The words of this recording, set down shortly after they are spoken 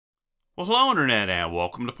Well, hello Internet, and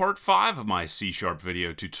welcome to part 5 of my C#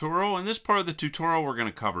 video tutorial. In this part of the tutorial, we're going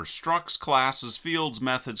to cover structs, classes, fields,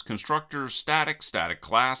 methods, constructors, static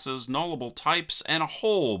classes, nullable types, and a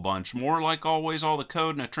whole bunch more. Like always, all the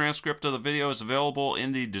code and a transcript of the video is available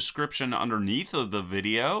in the description underneath of the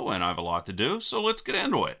video, and I have a lot to do, so let's get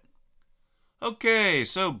into it. Okay,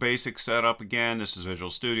 so basic setup again. This is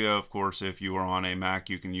Visual Studio. Of course, if you are on a Mac,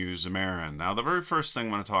 you can use Xamarin. Now, the very first thing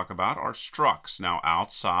I'm going to talk about are structs. Now,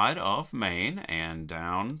 outside of main and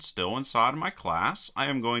down still inside of my class, I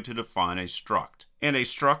am going to define a struct. And a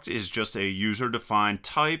struct is just a user-defined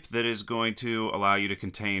type that is going to allow you to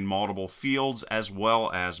contain multiple fields as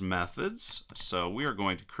well as methods. So we are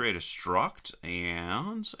going to create a struct,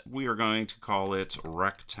 and we are going to call it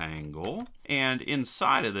rectangle. And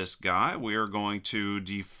inside of this guy, we are going to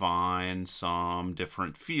define some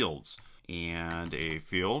different fields. And a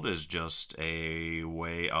field is just a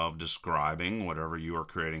way of describing whatever you are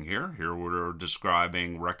creating here. Here we're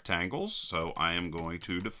describing rectangles, so I am going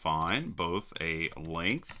to define both a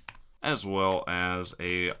length as well as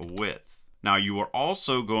a width. Now you are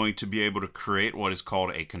also going to be able to create what is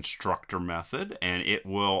called a constructor method, and it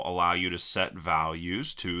will allow you to set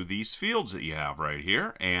values to these fields that you have right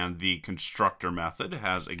here. And the constructor method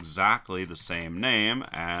has exactly the same name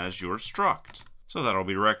as your struct. So that'll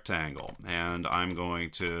be rectangle, and I'm going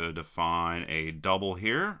to define a double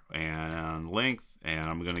here and length, and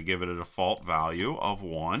I'm going to give it a default value of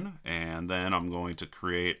 1, and then I'm going to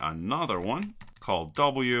create another one called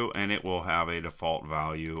W, and it will have a default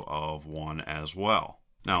value of 1 as well.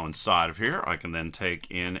 Now inside of here, I can then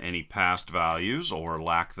take in any past values or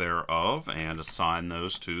lack thereof and assign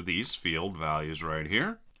those to these field values right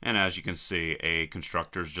here. And as you can see, a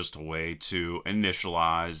constructor is just a way to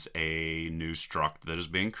initialize a new struct that is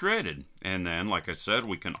being created. And then, like I said,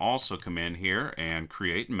 we can also come in here and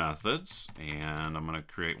create methods. And I'm going to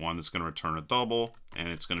create one that's going to return a double, and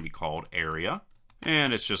it's going to be called area.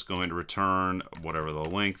 And it's just going to return whatever the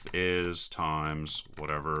length is times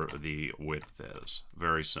whatever the width is.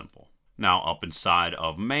 Very simple. Now up inside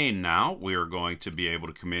of main now, we are going to be able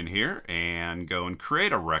to come in here and go and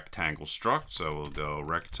create a rectangle struct. So we'll go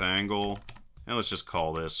rectangle, and let's just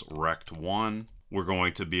call this rect1. We're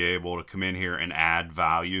going to be able to come in here and add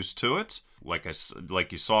values to it. Like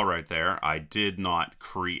you saw right there, I did not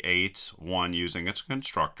create one using its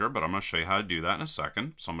constructor, but I'm going to show you how to do that in a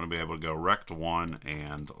second. So I'm going to be able to go rect1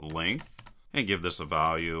 and length, and give this a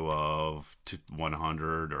value of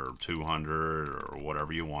 100 or 200 or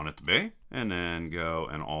whatever you want it to be. And then go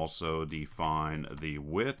and also define the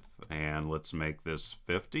width, and let's make this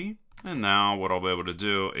 50. And now what I'll be able to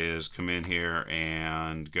do is come in here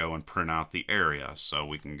and go and print out the area. So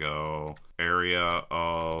we can go area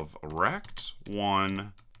of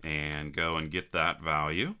rect1 and go and get that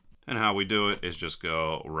value. And how we do it is just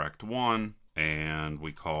go rect1 and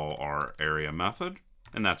we call our area method.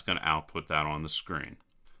 And that's going to output that on the screen.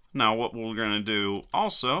 Now what we're going to do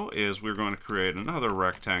also is we're going to create another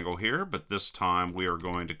rectangle here, but this time we are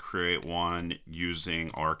going to create one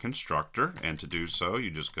using our constructor. And to do so,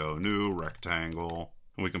 you just go new rectangle.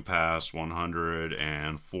 We can pass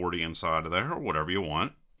 140 inside of there, or whatever you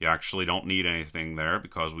want. You actually don't need anything there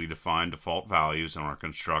because we defined default values in our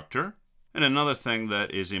constructor. And another thing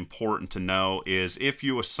that is important to know is if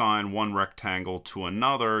you assign one rectangle to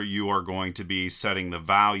another, you are going to be setting the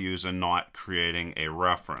values and not creating a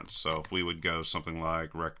reference. So if we would go something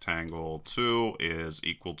like rectangle2 is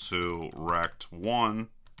equal to rect1,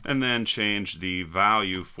 and then change the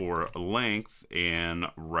value for length in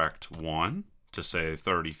rect1 to say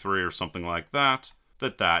 33 or something like that,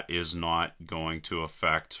 that is not going to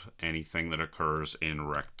affect anything that occurs in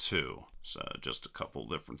rect2. So just a couple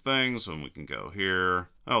different things, and we can go here.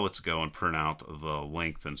 Oh, let's go and print out the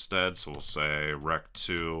length instead. So we'll say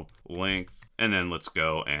rect2 length, and then let's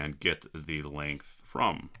go and get the length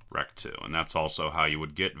from rect2. And that's also how you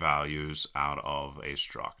would get values out of a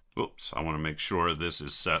struct. Oops, I want to make sure this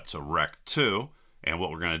is set to rect2. And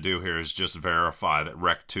what we're going to do here is just verify that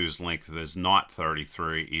rect2's length is not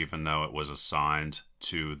 33, even though it was assigned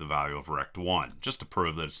to the value of rect1, just to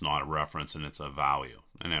prove that it's not a reference and it's a value.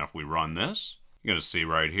 And then if we run this, you're going to see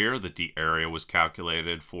right here that the area was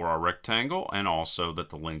calculated for our rectangle, and also that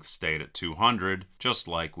the length stayed at 200, just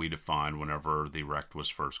like we defined whenever the rect was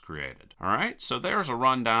first created. All right, so there's a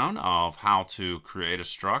rundown of how to create a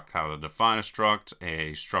struct, how to define a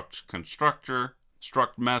struct constructor,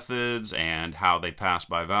 struct methods, and how they pass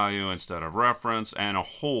by value instead of reference, and a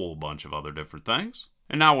whole bunch of other different things.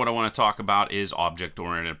 And now what I want to talk about is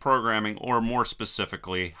object-oriented programming, or more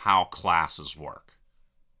specifically, how classes work.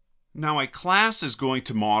 Now, a class is going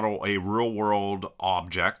to model a real-world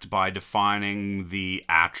object by defining the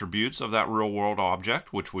attributes of that real-world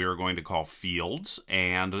object, which we are going to call fields,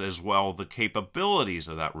 and as well the capabilities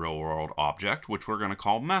of that real-world object, which we're going to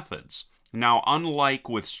call methods. Now, unlike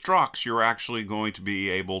with structs, you're actually going to be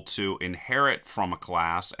able to inherit from a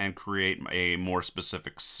class and create a more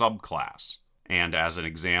specific subclass. And as an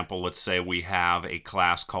example, let's say we have a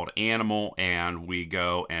class called animal and we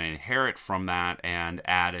go and inherit from that and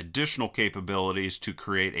add additional capabilities to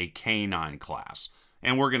create a canine class.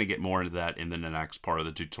 And we're going to get more into that in the next part of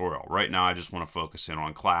the tutorial. Right now, I just want to focus in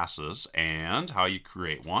on classes and how you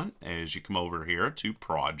create one. As you come over here to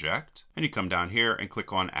Project, and you come down here and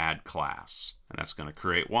click on Add Class. And that's going to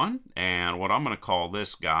create one. And what I'm going to call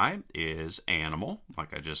this guy is Animal,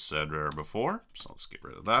 like I just said there before. So let's get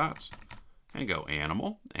rid of that. And go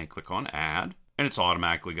Animal and click on Add. And it's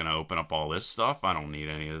automatically going to open up all this stuff. I don't need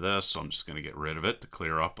any of this, so I'm just going to get rid of it to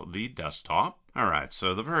clear up the desktop. Alright,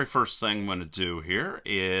 so the very first thing I'm going to do here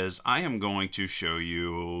is I am going to show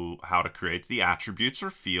you how to create the attributes or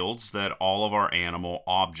fields that all of our animal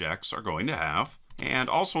objects are going to have. And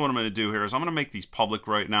also what I'm going to do here is I'm going to make these public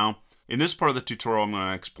right now. In this part of the tutorial, I'm going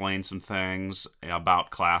to explain some things about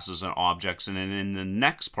classes and objects, and then in the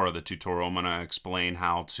next part of the tutorial, I'm going to explain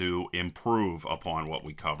how to improve upon what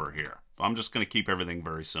we cover here. I'm just going to keep everything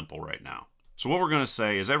very simple right now. So what we're going to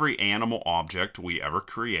say is every animal object we ever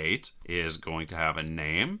create is going to have a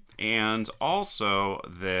name, and also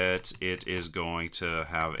that it is going to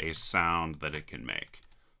have a sound that it can make.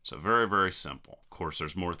 So very, very simple. Of course,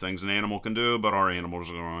 there's more things an animal can do, but our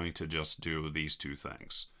animals are going to just do these two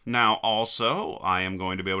things. Now, also, I am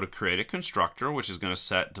going to be able to create a constructor, which is going to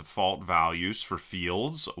set default values for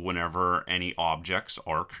fields whenever any objects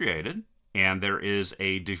are created. And there is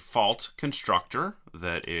a default constructor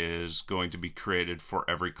that is going to be created for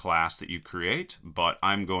every class that you create, but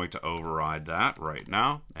I'm going to override that right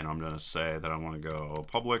now, and I'm going to say that I want to go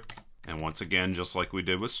public. And once again, just like we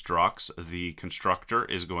did with structs, the constructor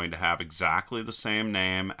is going to have exactly the same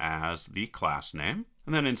name as the class name.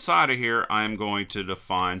 And then inside of here, I'm going to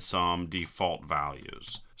define some default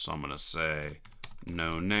values. So I'm going to say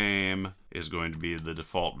no name is going to be the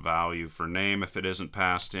default value for name if it isn't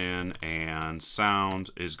passed in, and sound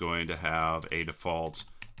is going to have a default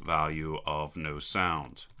value of no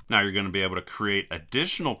sound. Now you're going to be able to create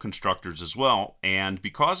additional constructors as well, and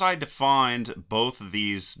because I defined both of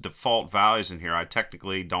these default values in here, I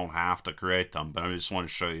technically don't have to create them, but I just want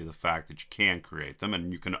to show you the fact that you can create them,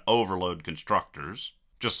 and you can overload constructors,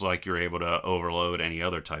 just like you're able to overload any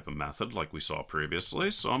other type of method like we saw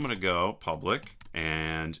previously. So I'm going to go public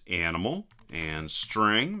and animal and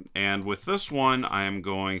string, and with this one I am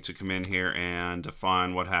going to come in here and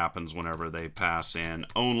define what happens whenever they pass in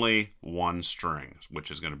only one string,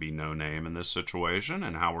 which is going to be no name in this situation,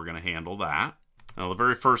 and how we're going to handle that. Now the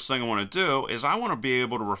very first thing I want to do is I want to be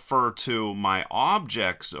able to refer to my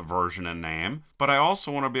object's version and name, but I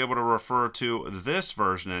also want to be able to refer to this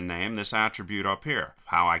version and name, this attribute up here.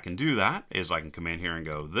 How I can do that is I can come in here and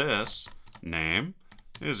go this name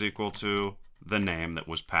is equal to the name that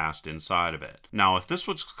was passed inside of it. Now if this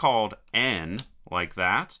was called n like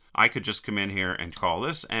that, I could just come in here and call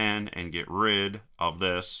this n and get rid of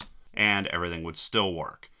this, and everything would still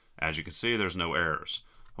work. As you can see, there's no errors.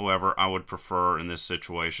 However, I would prefer in this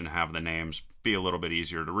situation to have the names be a little bit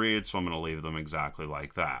easier to read, so I'm going to leave them exactly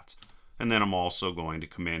like that. And then I'm also going to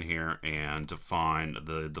come in here and define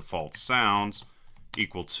the default sounds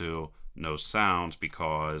equal to no sound,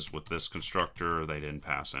 because with this constructor they didn't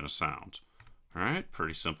pass in a sound. Alright,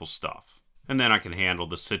 pretty simple stuff. And then I can handle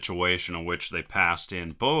the situation in which they passed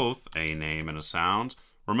in both a name and a sound.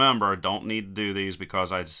 Remember, I don't need to do these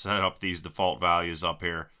because I set up these default values up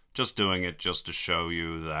here. Just doing it just to show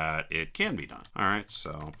you that it can be done. Alright,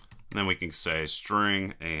 so then we can say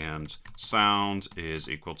string and sound is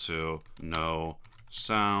equal to no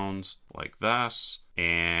sound like this,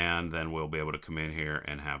 and then we'll be able to come in here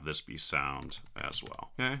and have this be sound as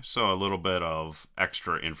well. Okay, so a little bit of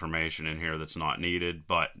extra information in here that's not needed,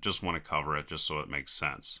 but just want to cover it just so it makes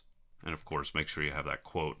sense. And of course, make sure you have that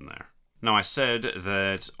quote in there. Now I said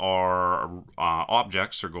that our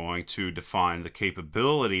objects are going to define the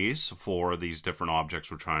capabilities for these different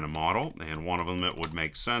objects we're trying to model, and one of them that would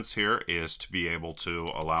make sense here is to be able to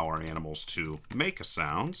allow our animals to make a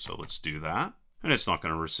sound. So let's do that. And it's not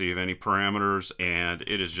going to receive any parameters, and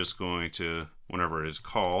it is just going to, whenever it is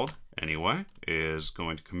called anyway, is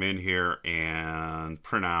going to come in here and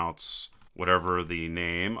print out whatever the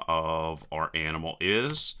name of our animal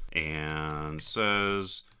is and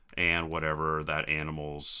says, and whatever that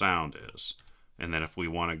animal's sound is. And then if we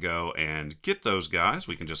want to go and get those guys,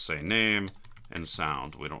 we can just say name and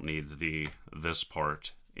sound. We don't need this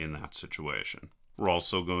part in that situation. We're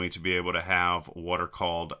also going to be able to have what are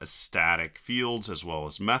called static fields as well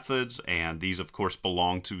as methods, and these of course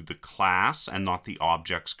belong to the class and not the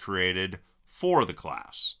objects created for the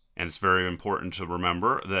class. And it's very important to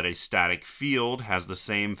remember that a static field has the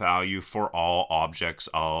same value for all objects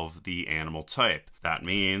of the animal type. That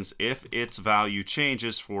means if its value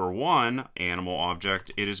changes for one animal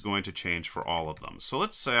object, it is going to change for all of them. So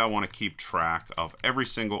let's say I want to keep track of every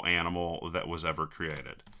single animal that was ever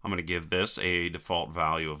created. I'm going to give this a default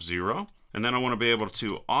value of 0, and then I want to be able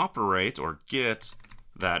to operate or get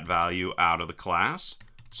that value out of the class.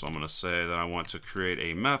 So I'm going to say that I want to create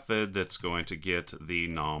a method that's going to get the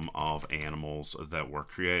num of animals that were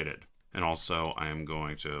created. And also I am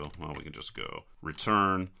going to, well, we can just go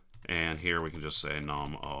return, and here we can just say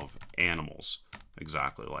num of animals,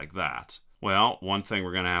 exactly like that. Well, one thing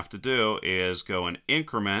we're going to have to do is go and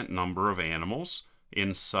increment number of animals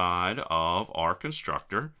inside of our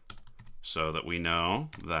constructor so that we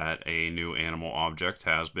know that a new animal object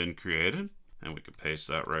has been created. And we can paste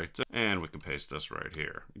that right there, and we can paste this right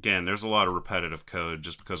here. Again, there's a lot of repetitive code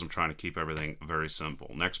just because I'm trying to keep everything very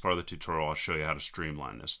simple. Next part of the tutorial, I'll show you how to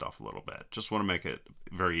streamline this stuff a little bit. Just want to make it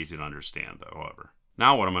very easy to understand though, however.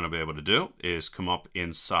 Now what I'm going to be able to do is come up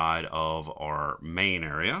inside of our main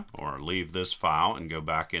area, or leave this file and go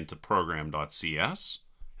back into program.cs.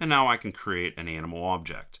 And now I can create an animal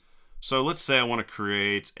object. So let's say I want to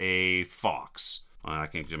create a fox. I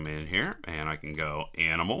can come in here and I can go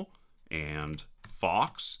animal, and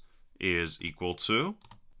fox is equal to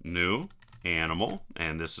new animal,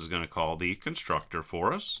 and this is going to call the constructor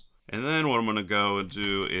for us. And then what I'm going to go and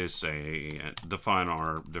do is say, define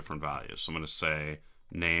our different values. So I'm going to say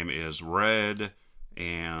name is red,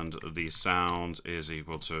 and the sound is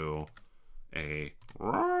equal to a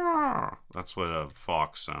roar. That's what a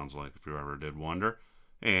fox sounds like if you ever did wonder.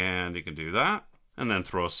 And you can do that, and then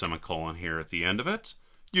throw a semicolon here at the end of it.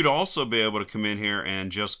 You'd also be able to come in here and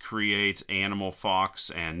just create animal fox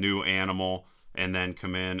and new animal, and then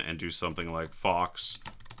come in and do something like fox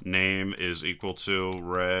name is equal to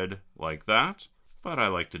red, like that. But I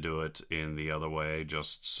like to do it in the other way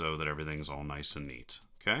just so that everything's all nice and neat.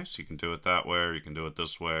 Okay, so you can do it that way, or you can do it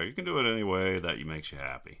this way, or you can do it any way that makes you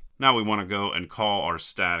happy. Now we want to go and call our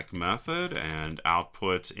static method and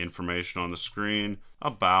output information on the screen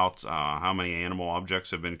about how many animal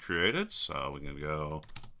objects have been created. So we can go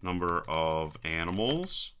number of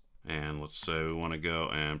animals, and let's say we want to go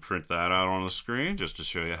and print that out on the screen just to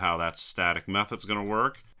show you how that static method's going to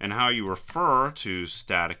work. And how you refer to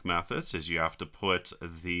static methods is you have to put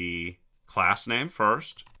the class name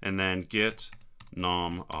first and then get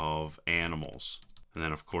num of animals. And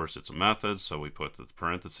then of course it's a method, so we put the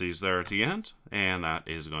parentheses there at the end, and that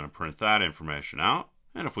is going to print that information out.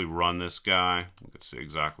 And if we run this guy, we can see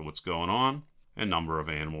exactly what's going on, and number of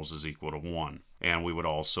animals is equal to 1. And we would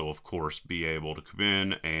also of course be able to come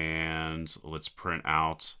in and let's print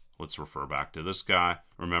out, let's refer back to this guy.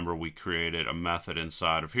 Remember, we created a method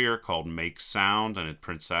inside of here called make sound, and it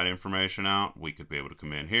prints that information out. We could be able to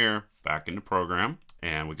come in here back into program,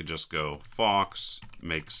 and we could just go fox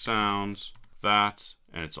make sound, that,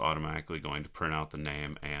 and it's automatically going to print out the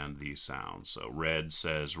name and the sound. So red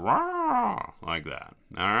says rah, like that.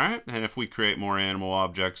 All right, and if we create more animal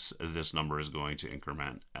objects, this number is going to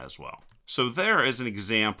increment as well. So there is an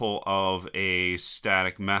example of a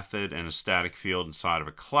static method and a static field inside of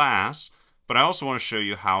a class, but I also want to show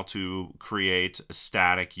you how to create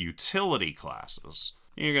static utility classes.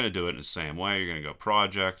 You're going to do it in the same way. You're going to go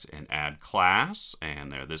project and add class,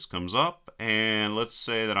 and there this comes up. And let's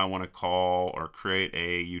say that I want to call or create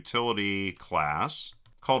a utility class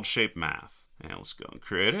called ShapeMath. And let's go and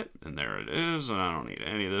create it, and there it is, and I don't need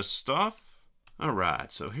any of this stuff. All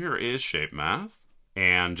right, so here is ShapeMath.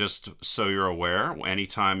 And just so you're aware,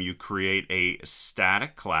 anytime you create a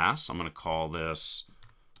static class, I'm going to call this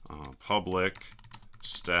public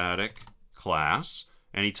static class.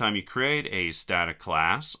 Anytime you create a static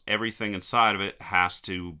class, everything inside of it has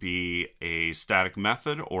to be a static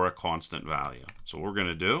method or a constant value. So what we're going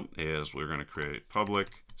to do is we're going to create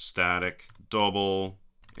public static double,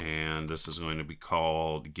 and this is going to be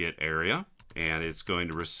called getArea. And it's going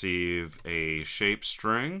to receive a shape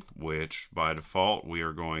string, which by default we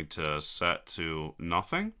are going to set to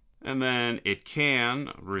nothing. And then it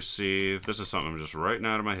can receive, this is something I'm just writing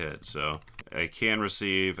out of my head, so it can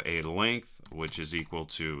receive a length which is equal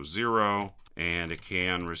to 0, and it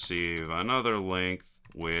can receive another length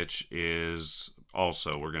which is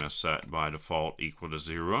also, we're going to set by default equal to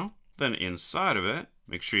 0. Then inside of it,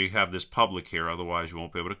 make sure you have this public here, otherwise you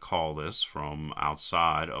won't be able to call this from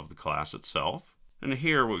outside of the class itself. And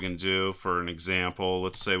here we can do, for an example,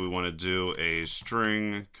 let's say we want to do a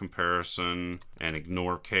string comparison and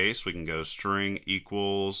ignore case. We can go string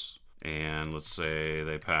equals, and let's say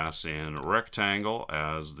they pass in a rectangle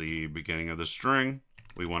as the beginning of the string.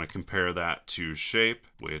 We want to compare that to shape,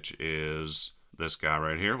 which is this guy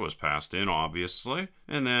right here, was passed in, obviously.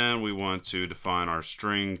 And then we want to define our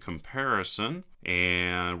string comparison,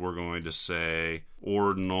 and we're going to say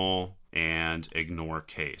ordinal and ignore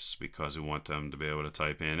case, because we want them to be able to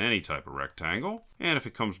type in any type of rectangle. And if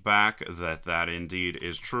it comes back that that indeed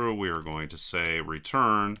is true, we are going to say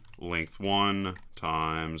return length 1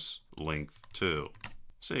 times length 2.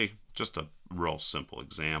 See, just a real simple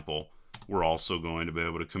example. We're also going to be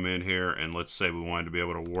able to come in here, and let's say we wanted to be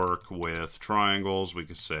able to work with triangles. We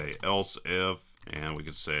could say else if, and we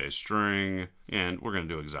could say string, and we're going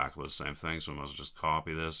to do exactly the same thing. So we must just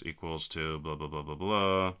copy this, equals to blah, blah, blah, blah,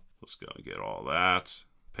 blah. Let's go and get all that,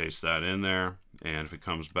 paste that in there. And if it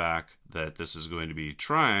comes back that this is going to be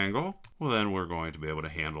triangle, well, then we're going to be able to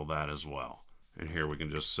handle that as well. And here we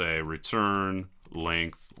can just say return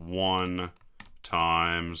length 1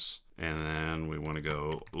 times, and then we want to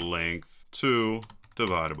go length 2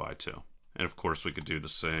 divided by 2. And of course we could do the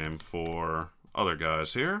same for other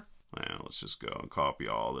guys here. And let's just go and copy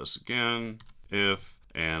all this again. If,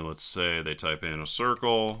 and let's say they type in a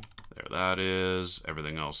circle. There that is.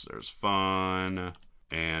 Everything else there's fine.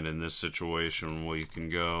 And in this situation we can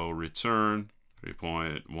go return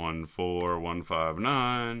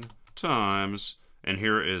 3.14159 times, and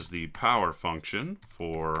here is the power function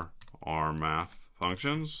for our math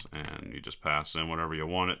functions, and you just pass in whatever you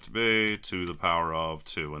want it to be to the power of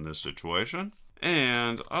 2 in this situation.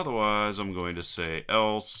 And otherwise I'm going to say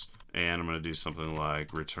else, and I'm going to do something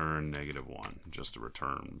like return -1, just to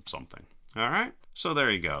return something. Alright, so there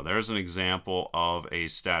you go. There's an example of a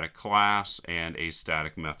static class and a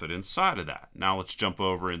static method inside of that. Now let's jump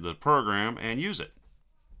over into the program and use it.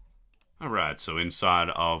 Alright, so inside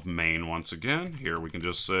of main once again, here we can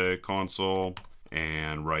just say console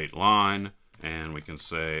and write line, and we can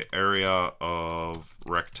say area of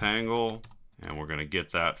rectangle, and we're going to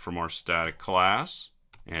get that from our static class.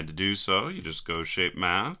 And to do so, you just go shape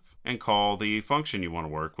math and call the function you want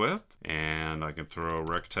to work with. And I can throw a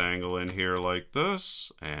rectangle in here like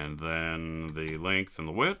this, and then the length and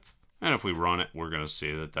the width. And if we run it, we're going to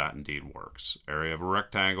see that that indeed works. Area of a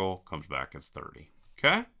rectangle comes back as 30.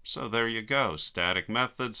 Okay, so there you go. Static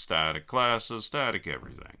methods, static classes, static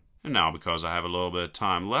everything. And now, because I have a little bit of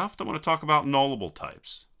time left, I want to talk about nullable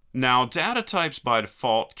types. Now, data types by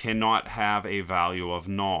default cannot have a value of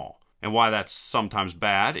null. And why that's sometimes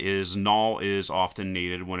bad is null is often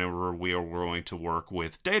needed whenever we are going to work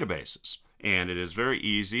with databases. And it is very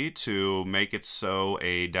easy to make it so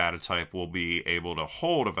a data type will be able to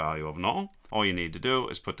hold a value of null. All you need to do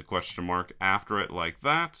is put the question mark after it like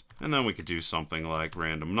that, and then we could do something like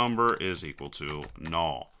random number is equal to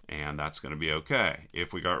null. And that's going to be okay.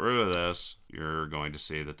 If we got rid of this, you're going to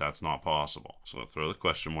see that that's not possible. So we'll throw the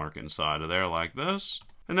question mark inside of there like this.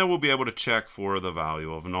 And then we'll be able to check for the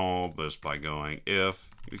value of null just by going if.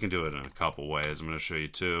 You can do it in a couple ways. I'm going to show you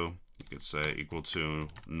two. You could say equal to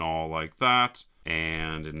null like that.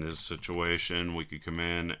 And in this situation, we could come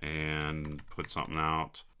in and put something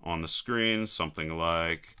out on the screen, something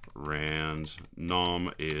like rand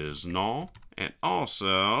num is null. And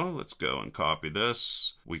also, let's go and copy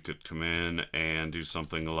this. We could come in and do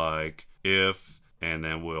something like if, and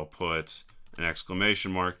then we'll put an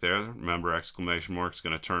exclamation mark there. Remember, exclamation mark is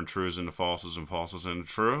going to turn trues into falses and falses into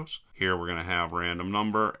trues. Here we're going to have random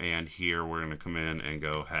number, and here we're going to come in and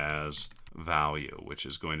go has value, which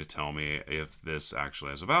is going to tell me if this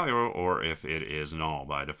actually has a value or if it is null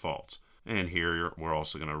by default. And here we're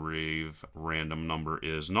also going to leave random number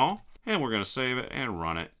is null, and we're going to save it and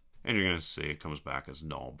run it, and you're going to see it comes back as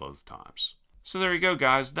null both times. So there you go,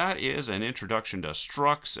 guys. That is an introduction to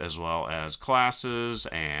structs as well as classes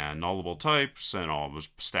and nullable types and all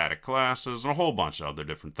those static classes and a whole bunch of other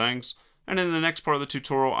different things. And in the next part of the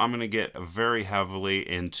tutorial, I'm going to get very heavily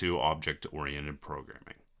into object-oriented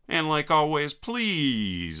programming. And like always,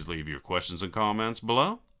 please leave your questions and comments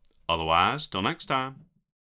below. Otherwise, till next time.